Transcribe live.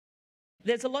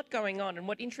There's a lot going on, and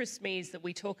what interests me is that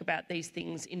we talk about these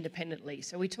things independently.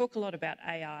 So we talk a lot about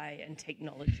AI and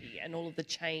technology and all of the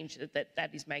change that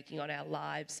is making on our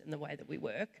lives and the way that we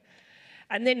work.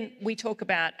 And then we talk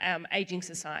about ageing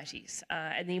societies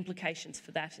and the implications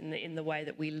for that in the way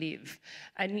that we live.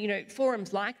 And, you know,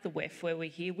 forums like the WEF, where we're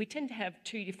here, we tend to have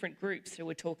two different groups who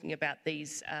are talking about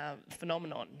these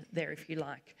phenomenon there, if you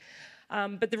like.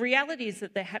 But the reality is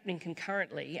that they're happening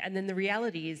concurrently, and then the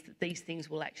reality is that these things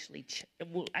will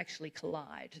actually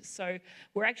collide. So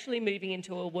we're actually moving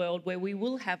into a world where we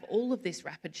will have all of this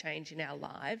rapid change in our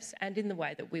lives and in the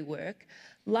way that we work,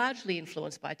 largely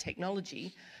influenced by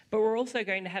technology, but we're also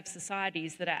going to have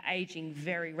societies that are ageing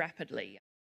very rapidly.